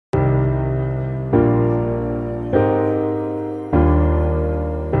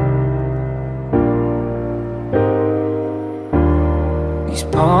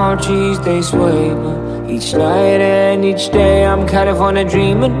trees, they sway me. Each night and each day I'm California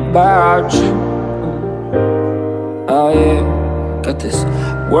dreaming about you. Oh yeah, got this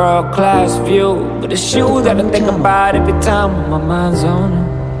world-class view, but it's you that I think about every time my mind's on it.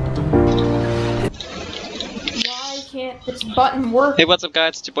 Why can't this button work? Hey, what's up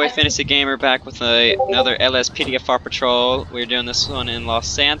guys, it's your boy Fantasy Gamer back with another LSPD patrol. We're doing this one in Los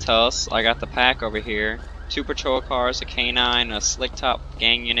Santos. I got the pack over here. 2 patrol cars, a K9, a slick top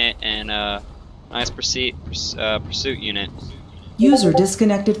gang unit, and a nice pursuit unit. User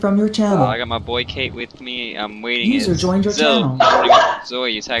disconnected from your channel. I got my boy Kate with me. I'm waiting. User joined your channel. Zoe,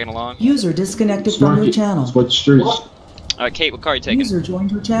 you tagging along? User disconnected from your channel. What streets? Alright, Kate, what car are you taking? User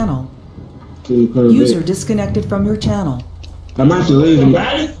joined your channel. User disconnected from your channel. I'm actually leaving.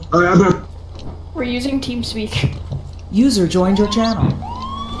 We're using TeamSpeak. User joined your channel.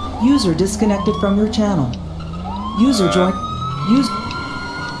 User disconnected from your channel. User joined.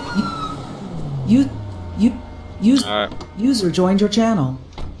 User joined your channel.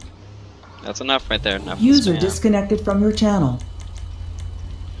 That's enough right there. Enough. User disconnected from your channel.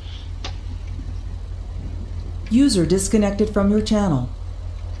 User disconnected from your channel.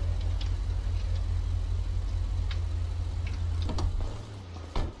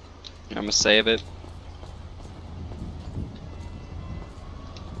 I'm gonna save it.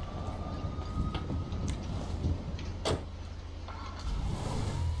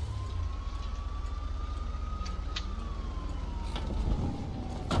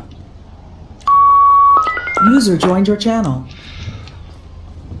 User joined your channel.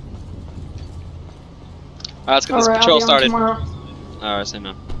 Alright, let's get this patrol started. Alright, say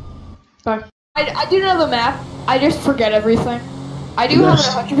no. I do know the map. I just forget everything. I do have a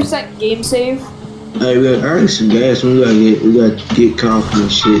 100% game save. Hey, we got earn some gas. We gotta get coffee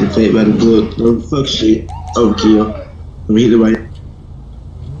and shit and take by the book. No fuck shit. Overkill. Let me hit the right.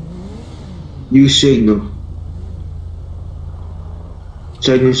 Use signal.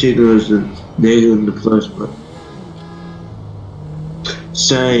 Second signal is the negative and the plus button.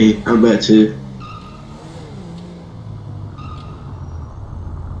 Same. I'm about to.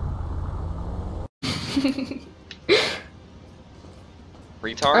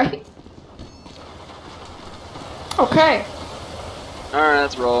 Retard. Right? Okay. Alright,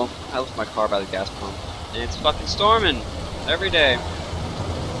 let's roll. I left my car by the gas pump. And it's fucking storming every day.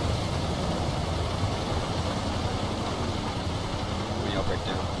 I'll break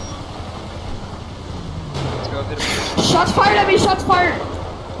down. Let's go hit him. Shots fired at me! Shots fired!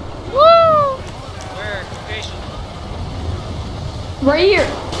 Woo! Where? Location? Right here.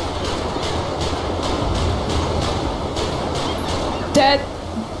 Dead.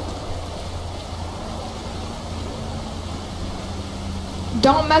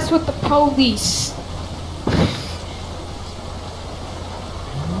 Don't mess with the police.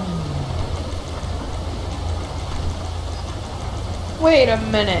 Wait a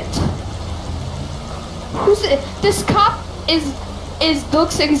minute. Who's it? This cop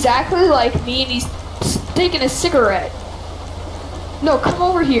looks exactly like me, and he's taking a cigarette. No, come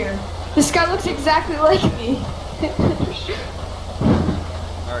over here. This guy looks exactly like me.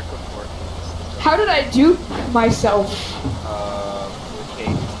 Alright, go for it. How did I do myself? With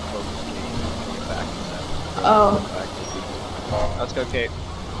Kate. Focus Kate. Get back. Oh. Let's go, Kate.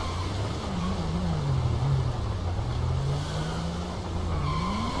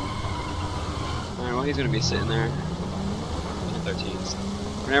 Alright, well, he's gonna be sitting there. 213s.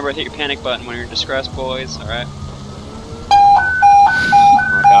 Remember, hit your panic button when you're in distress, boys, alright?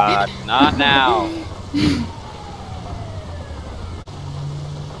 Oh my god, not now!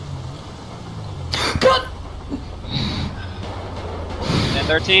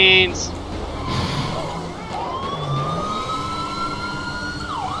 10-13s! This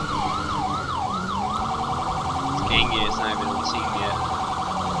gang unit's not even on the scene yet.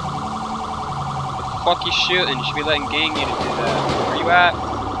 What the fuck you shooting? You should be letting gang unit do that. Where you at?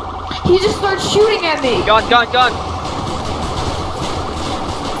 He just started shooting at me. Gun, gun, gun!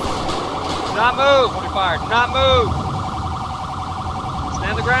 Do not move! Hold your fire. Do not move!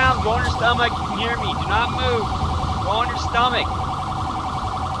 Stand on the ground. Go on your stomach. You can hear me. Do not move. Go on your stomach.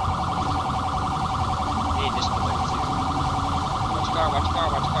 Hey, just go back to. Watch your car. Watch your car.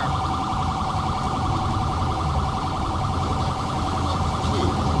 Watch your car.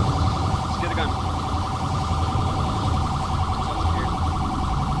 Let's get the gun. Up here.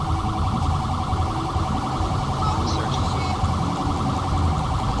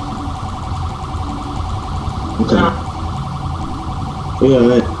 Okay. Yeah,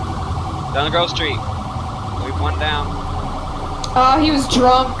 right. Down the Grove Street. We've one down. He was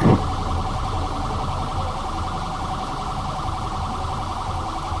drunk.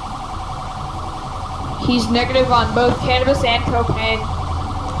 He's negative on both cannabis and cocaine. Do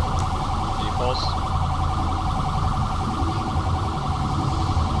you pulse?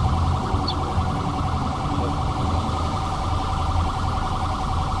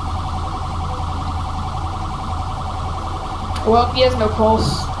 Well, he has no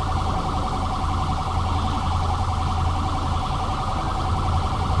pulse.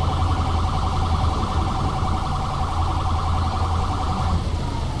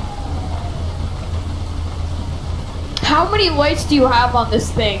 How many lights do you have on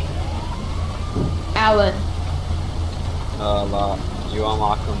this thing, Alan? A lot. You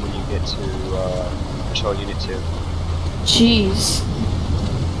unlock them when you get to Patrol Unit 2. Jeez.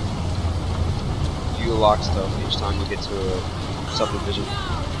 You lock stuff each time you get to a subdivision.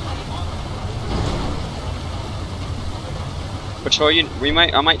 Patrol unit.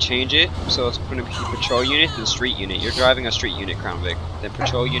 I might change it so it's going to be patrol unit and street unit. You're driving a street unit, Crown Vic. Then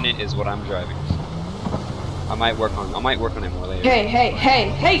patrol unit is what I'm driving. I might work on it more later. Hey!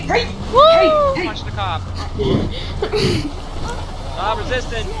 Woo! Hey! Punch the cop. Stop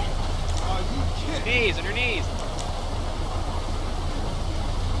resisting. Knees, on your knees.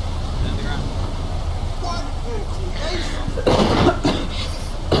 Down the ground.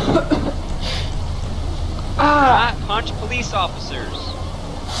 Ah! Not punch police officers.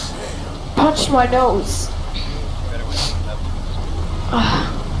 Punch my nose. Better when you up.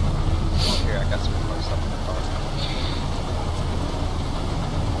 Here, I got some more stuff in the car.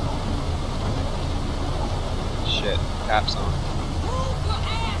 Shit, caps on.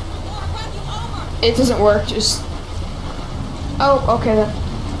 It doesn't work, just... Oh, okay then.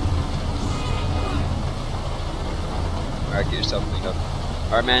 Alright, get yourself cleaned up.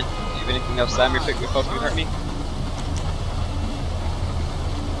 Alright, man. Do you have anything else to pick me up? You hurt me?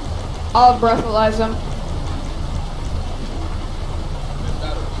 I'll breathalyze him.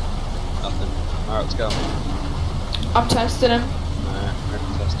 Nothing. Alright, let's go. I'm testing him. Alright, we're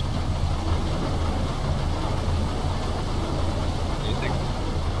gonna test. Anything?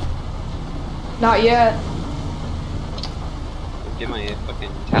 Not yet. Get my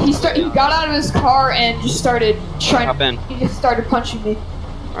fucking He got out of his car and just started trying. Hop in. He just started punching me.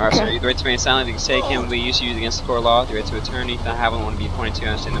 Alright, so Okay. you the right to remain silent, you can take him, we used to use against the core law, the right to attorney, not have one want to be pointed to,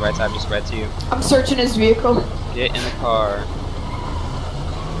 understand the rights I've just read to you. I'm searching his vehicle. Get in the car.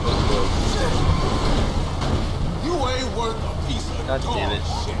 You ain't worth a piece of God dog damn it.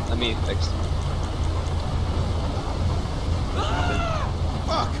 shit. Let me fix it.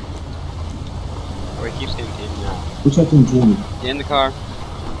 Fuck. Or he keeps getting in now. Which I can join? Get in the car.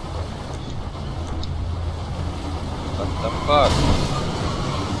 What the fuck?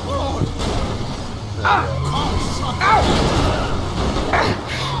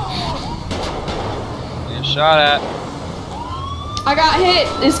 Getting shot at. I got hit.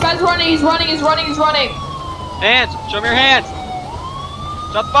 This guy's running. He's running. Hands! Show me your hands!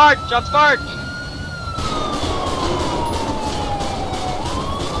 Drop the fart! Drop the fart!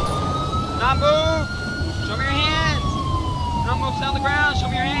 Not move! Show me your hands! Not move down the ground, show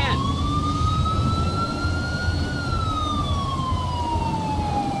me your hands!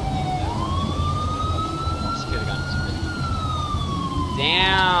 Secure the gun.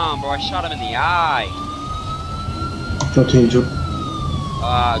 Damn, bro, I shot him in the eye. Drop to Angel.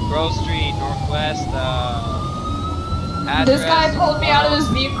 Grove Street, Northwest, This guy pulled me out of his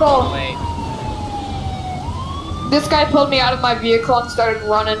vehicle. Wait. This guy pulled me out of my vehicle and started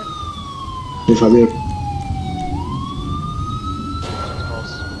running. If I'm here.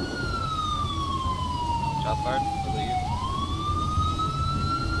 Shot fired? Was it you?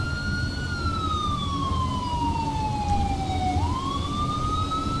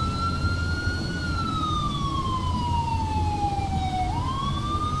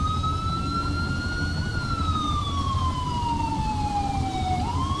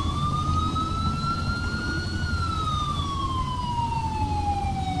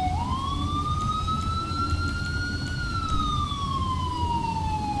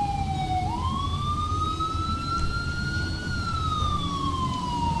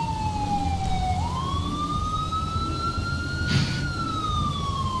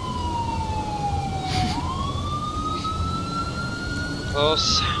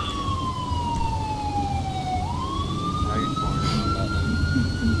 Close.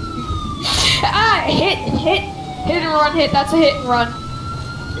 Ah! Hit and run. That's a hit and run.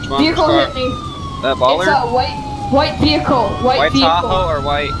 Which one? Vehicle Which hit me. That baller? It's a white vehicle. White vehicle. Tahoe or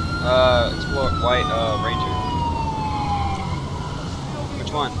white Ranger?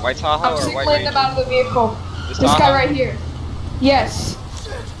 Which one? White Tahoe I'm or white singling Ranger? them out of the vehicle. This This guy Tahoe? right here. Yes.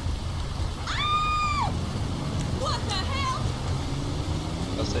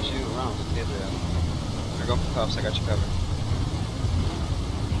 Let's say shoot around. Let's get there. Go for cuffs. I got you covered.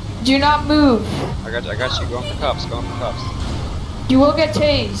 Do not move. I got you. Going for cuffs. Going for cuffs. You will get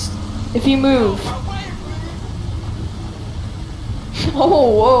tased if you move.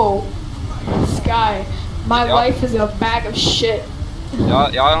 Oh, whoa. Sky, my life is a bag of shit.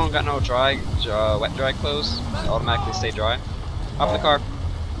 Y'all don't got no wet dry clothes. They automatically stay dry. Hop the car.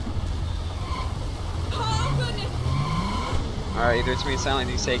 Alright, either to me silent,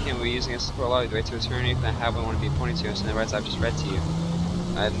 you say can we using a scroll out, either way to return anything I have I want to be pointing to, and so the rights I've just read to you.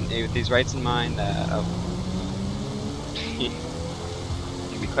 And with these rights in mind, you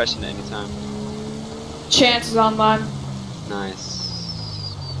can be questioned at any time. Chances online. Nice.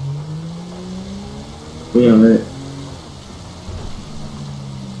 We on it.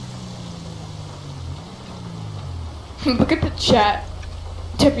 Look at the chat.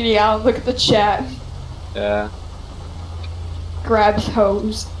 Deputy Allen, look at the chat. Yeah. Grabs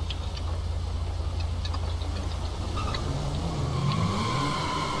hose.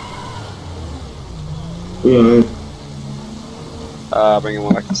 We on it. Bringing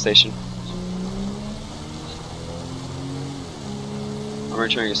one back to the station. I'm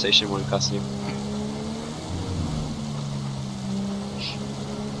returning to station 1 in custody.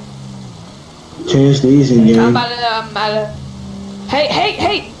 Change the easy game. I'm out of.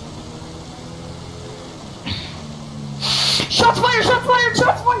 Hey! Shots fired!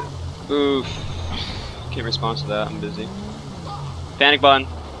 Oof. Can't respond to that, I'm busy. Panic button.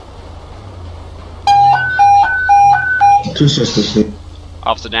 Two sisters.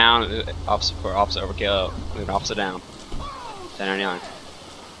 Officer down, officer overkill, moving officer down. 1099.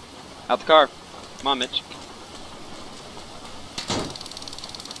 Out the car. Come on, Mitch.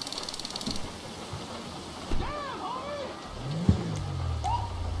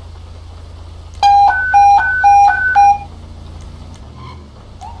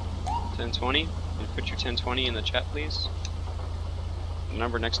 $1020. Put your 1020 in the chat, please. The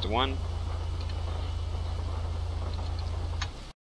number next to 1.